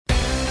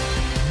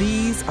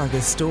These are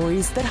the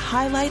stories that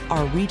highlight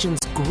our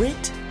region's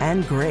grit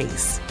and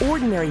grace.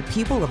 Ordinary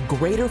people of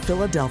Greater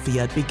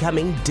Philadelphia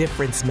becoming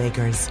difference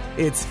makers.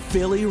 It's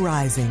Philly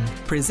Rising,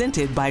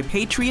 presented by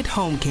Patriot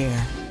Home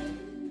Care.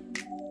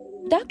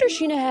 Dr.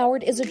 Sheena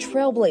Howard is a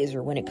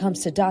trailblazer when it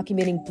comes to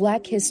documenting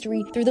Black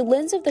history through the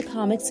lens of the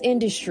comics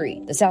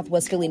industry. The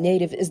Southwest Philly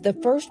native is the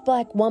first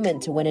Black woman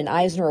to win an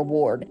Eisner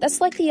Award.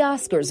 That's like the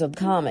Oscars of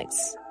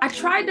comics. I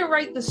tried to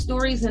write the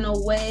stories in a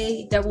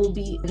way that will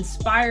be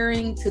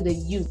inspiring to the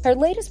youth. Her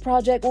latest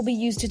project will be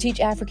used to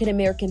teach African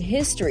American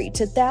history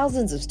to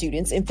thousands of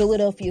students in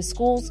Philadelphia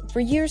schools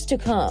for years to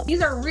come.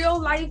 These are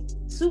real-life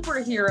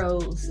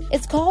superheroes.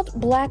 It's called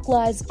Black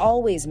Lives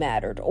Always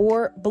Mattered,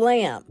 or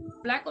BLAM.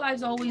 Black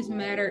Lives Always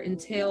Matter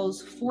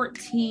entails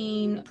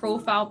 14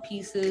 profile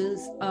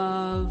pieces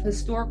of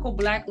historical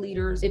Black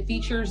leaders. It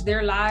features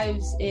their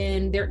lives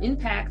and their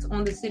impact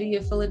on the city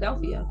of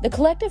Philadelphia. The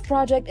collective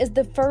project is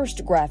the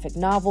first graphic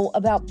novel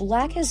about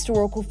Black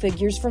historical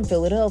figures from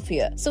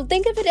Philadelphia. So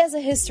think of it as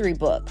a history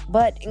book,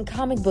 but in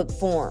comic book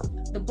form.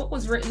 The book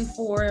was written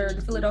for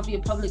the Philadelphia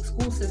public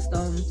school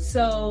system,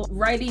 so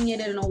writing it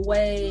in a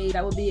way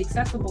that would be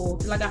accessible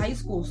to like a high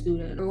school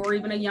student or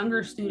even a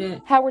younger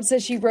student. Howard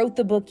says she wrote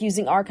the book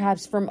using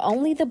archives from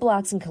only the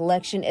Blockson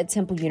collection at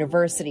Temple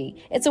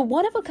University. It's a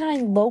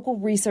one-of-a-kind local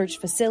research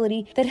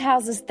facility that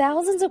houses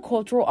thousands of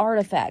cultural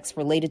artifacts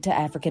related to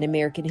African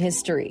American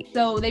history.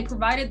 So they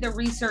provided the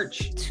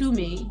research to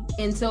me,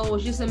 and so it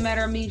was just a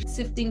matter of me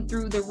sifting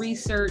through the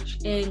research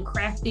and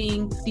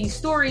crafting these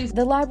stories.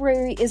 The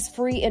library is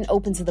free and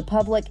open to the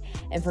public,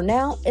 and for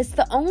now, it's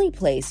the only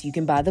place you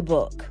can buy the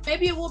book.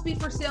 Maybe it will be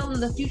for sale in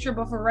the future,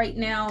 but for right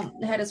now,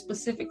 it had a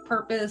specific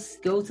purpose.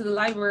 Go to the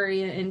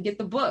library and get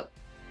the book.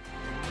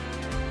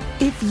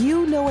 If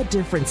you know a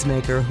difference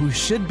maker who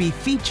should be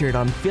featured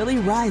on Philly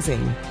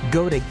Rising,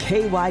 go to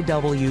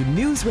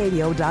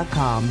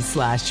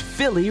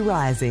KYWNewsRadio.com/Philly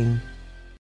Rising.